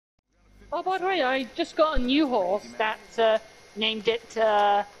Oh, by the way, I just got a new horse that named it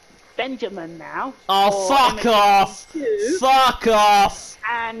Benjamin now. Oh, fuck off! Fuck off!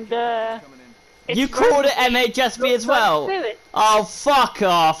 And you called it MHSB as well? Oh, fuck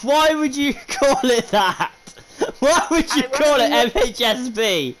off! Why would you call it that? Why would you call it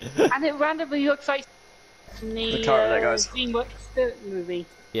MHSB? And it randomly looks like the DreamWorks Spirit movie.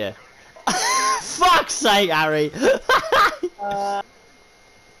 Yeah. Fuck's sake, Harry!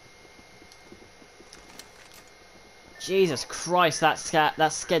 Jesus Christ, that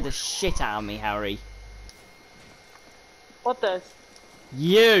scared the shit out of me, Harry. What does?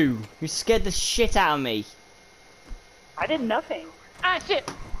 You scared the shit out of me. I did nothing. Ah, shit!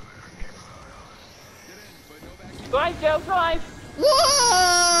 Drive, Joe, drive!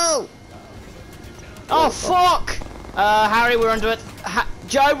 Whoa! Oh, fuck! Harry, we're under it.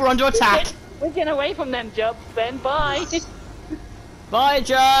 Joe, we're under attack. We're getting away from them, Joe. Ben, bye. Bye,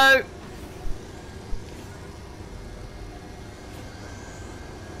 Joe.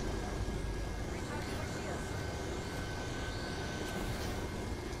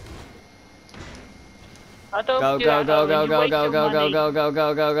 Go, go, go, go, go, go, go, go, go, go, go,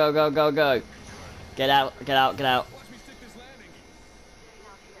 go, go, go, go, go. Get out, get out, get out.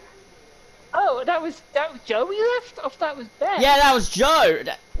 Oh, that was Joe we left? Or that was Ben? Yeah, that was Joe.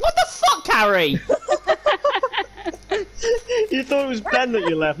 What the fuck, Harry? You thought it was Ben that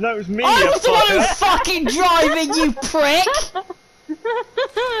you left. No, it was me. I was the one who was fucking driving, you prick.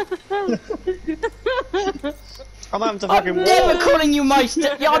 I'm having to fucking I'm never calling you my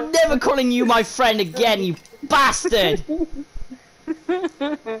I'm never calling you my friend again, you bastard.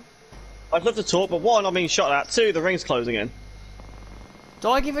 I'd love to talk, but one, I'm being shot at. Two, the ring's closing in. Do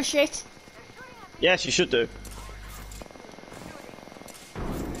I give a shit? Yes, you should do.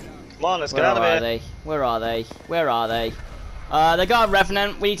 Come on, let's get out of here. Where are they? Where are they? They got a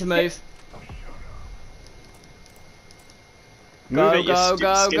Revenant. We need to move. Go, go,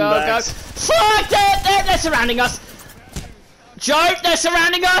 go, go, go. Fuck! They're surrounding us! Joe, they're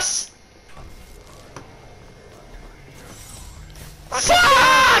surrounding us!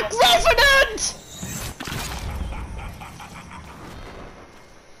 Fuck! Revenant!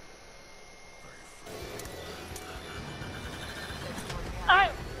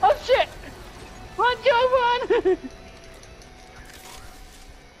 Oh shit! Run, Joe, run!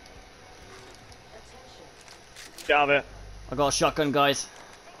 Get out of here. I got a shotgun, guys.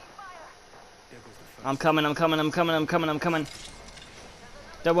 I'm coming, I'm coming, I'm coming, I'm coming, I'm coming.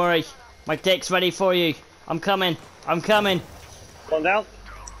 Don't worry. My dick's ready for you. I'm coming. I'm coming. One down.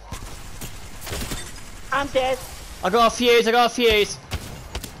 I'm dead. I got a fuse, I got a fuse.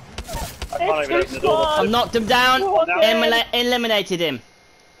 I can't even open the door. I've knocked him down. Eliminated him.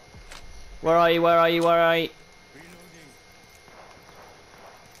 Where are you? Where are you? Where are you?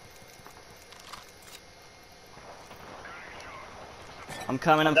 I'm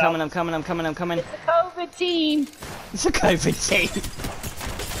coming, I'm coming, I'm coming, I'm coming, I'm coming. It's a COVID team. It's a COVID team.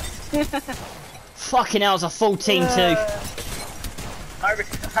 Fucking hell, it's a full team too. Harry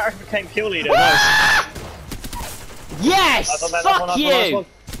became kill leader. Yes! Fuck you!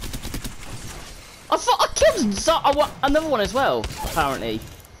 I thought I killed another one as well, apparently.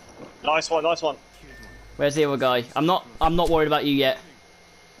 Nice one, nice one. Where's the other guy? I'm not worried about you yet.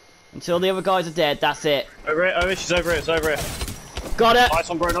 Until the other guys are dead, that's it. Over it, over it, she's over it, it's over it. Got it! Nice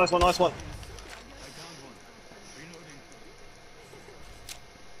one, bro, nice one, nice one.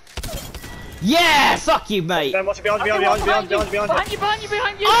 Yeah! Fuck you, mate! Ben, watch it behind you, behind you.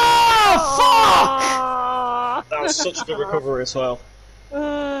 Behind you! Oh, fuck! That was such a good recovery as well.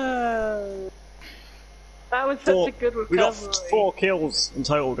 That was such a good recovery. We got 4 kills in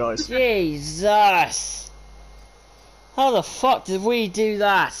total, guys. Jesus! How the fuck did we do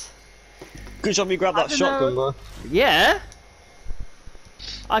that? Good job you grabbed that shotgun, bro. Yeah?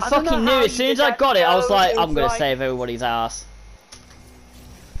 I fucking knew as soon as I got it, I was like, I'm gonna save everybody's ass.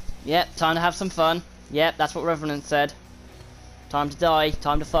 Yep, time to have some fun. Yep, that's what Revenant said. Time to die,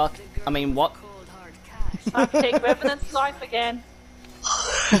 time to fuck. I mean, what? I'll take Revenant's life again.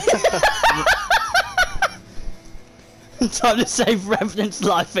 Time to save Revenant's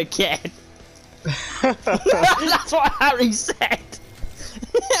life again. That's what Harry said.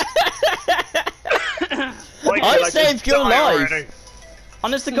 I saved your life.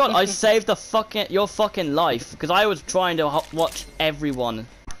 Honest to God, I saved your fucking life because I was trying to watch everyone.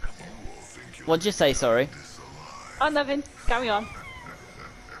 What'd you say? Sorry. Oh, nothing. Carry on.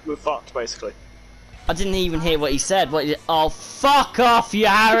 We're fucked, basically. I didn't even hear what he said. Oh, fuck off, you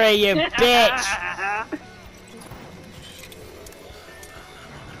Harry, you bitch!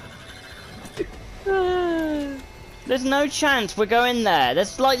 There's no chance we're going there.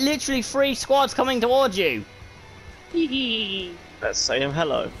 There's like literally 3 squads coming towards you. Let's say him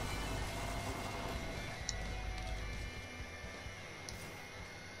hello.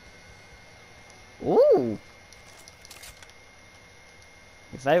 Ooh.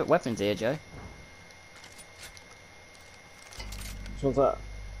 Your favourite weapons here, Joe? Which one's that?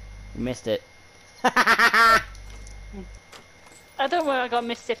 You missed it. I don't know where I got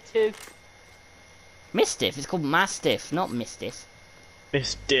Mischief too. Mistiff? It's called Mastiff, not Mistiff.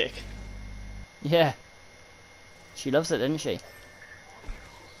 Miss Dick. Yeah. She loves it, doesn't she?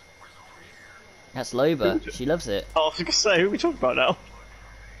 That's Loba. She loves it. Oh, I was gonna say, who are we talking about now?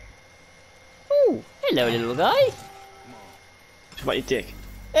 Ooh, hello, little guy. What about your dick?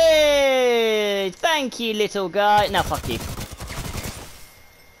 Hey, thank you, little guy. Now, fuck you.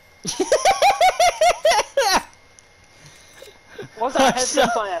 What's that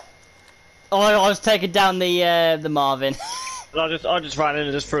head fire? Oh, I was taking down the Marvin. And I just ran in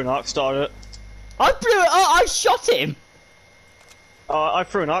and just threw an arc star at it. I blew it. Oh, I shot him. I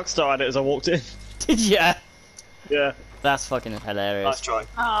threw an arc star at it as I walked in. Did ya? Yeah. That's fucking hilarious. Nice try. Oh,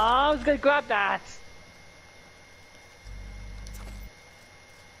 I was gonna grab that.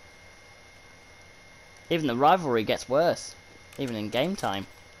 Even the rivalry gets worse. Even in game time.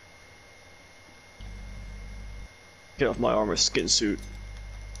 Get off my armor skin suit.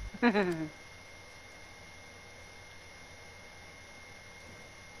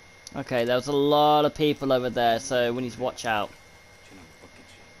 Okay, there's a lot of people over there, so we need to watch out.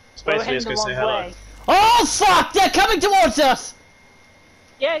 It's We're basically heading just the gonna say wrong hello. way. Oh fuck! They're coming towards us!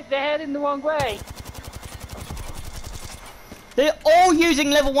 Yeah, they're heading the wrong way. They're all using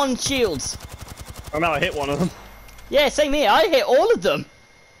level 1 shields. Oh, now I hit one of them. Yeah, same here. I hit all of them.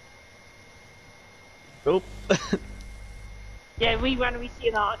 Oop. Yeah, we randomly see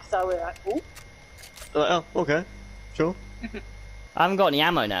an arc, so we're like, ooh. Oh, okay. Sure. I haven't got any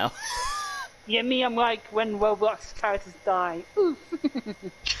ammo now. Yeah, me, I'm like when Roblox characters die. Ooh.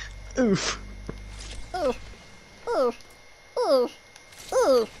 Oof. Oh, oh, oh,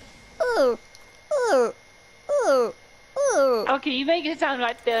 oh, oh, oh, oh, oh. Okay, you make it sound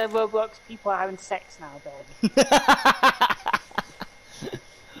like the Roblox people are having sex now, baby.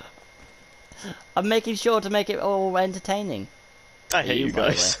 I'm making sure to make it all entertaining. I hate you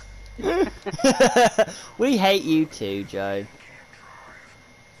by the guys. We hate you too, Joe.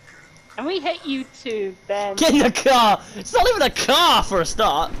 And we hate you too, Ben. Get in the car! It's not even a car for a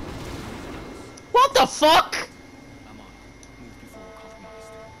start! What the fuck?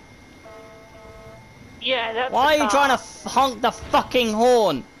 Yeah, that's Why the are you car. trying to honk the fucking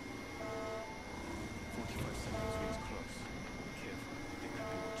horn?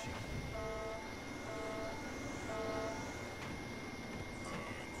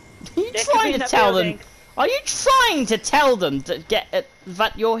 Are you There could be trying in to that tell building. them? Are you trying to tell them to get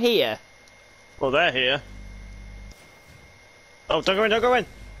that you're here? Well, they're here. Oh, don't go in, don't go in!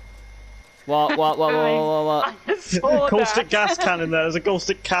 What? I just saw Caustic that. gas can in there. There's a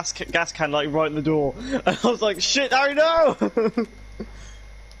caustic gas can like right in the door. And I was like, shit, Harry, no! Well,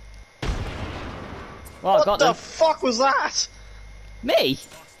 I What got the them. fuck was that? Me?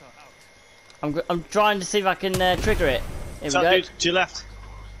 I'm trying to see if I can trigger it. Here we That go. dude to your left.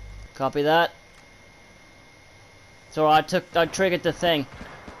 Copy that. So I triggered the thing.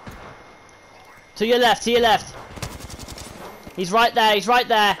 To your left, to your left. He's right there, he's right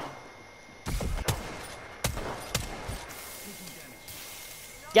there.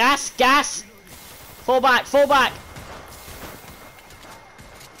 Gas, gas. Fall back, fall back.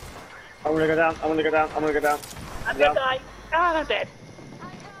 I'm gonna go down, I'm gonna go down, I'm gonna go down. I'm gonna die. Ah, I'm dead.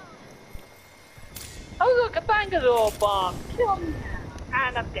 Oh look, a Bangalore bomb. Kill me.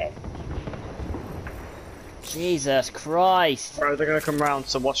 And I'm dead. Jesus Christ. Bro, they're gonna come round,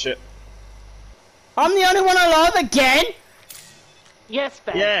 so watch it. I'm the only one alive again? Yes,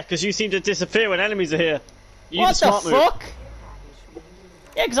 Ben. Yeah, because you seem to disappear when enemies are here. You What use the the smart move. fuck?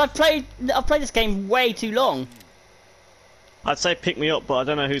 Yeah, because I've played this game way too long. I'd say pick me up, but I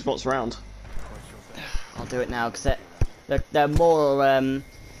don't know what's round. I'll do it now because they're more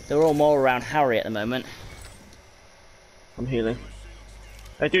they're all more around Harry at the moment. I'm healing.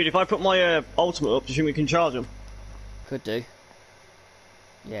 Hey dude, if I put my ultimate up, do you think we can charge them? Could do.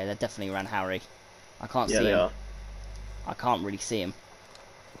 Yeah, they're definitely around Harry. I can't Yeah, see they him. are. I can't really see him.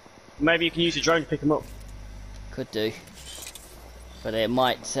 Maybe you can use your drone to pick them up. Could do. But it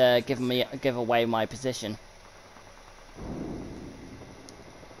might give away my position.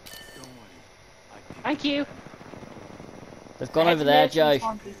 Thank you. They've gone over there, Joe.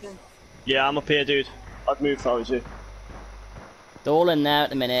 Yeah, I'm up here, dude. I'd move if I was you. They're all in there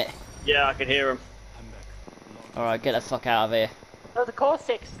at the minute. Yeah, I can hear them. Alright, get the fuck out of here. Oh, the core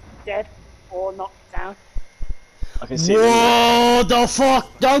 6 dead or knocked down. I can see Whoa, the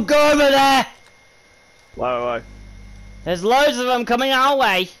fuck! Don't go over there! Whoa. There's loads of them coming our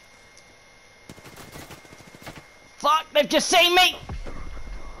way. Fuck, they've just seen me!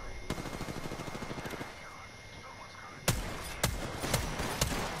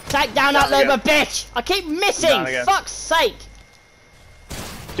 Take down that load of bitch! I keep missing! Fuck's sake!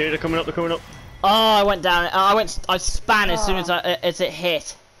 Dude, they're coming up. Oh, I went down. I span as soon as it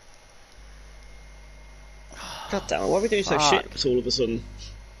hit. God damn it, why are we doing so shit all of a sudden?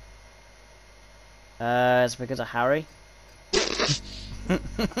 It's because of Harry.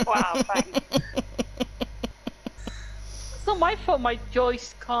 Wow, thanks. It's not my fault my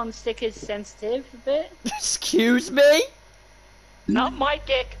Joy-Con stick is sensitive a bit. Excuse me? Not my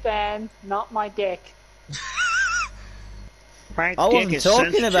dick, Ben. Not my dick. I wasn't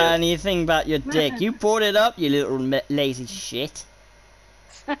talking about anything about your dick. You brought it up, you little lazy shit.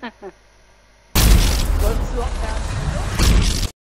 Once lockdown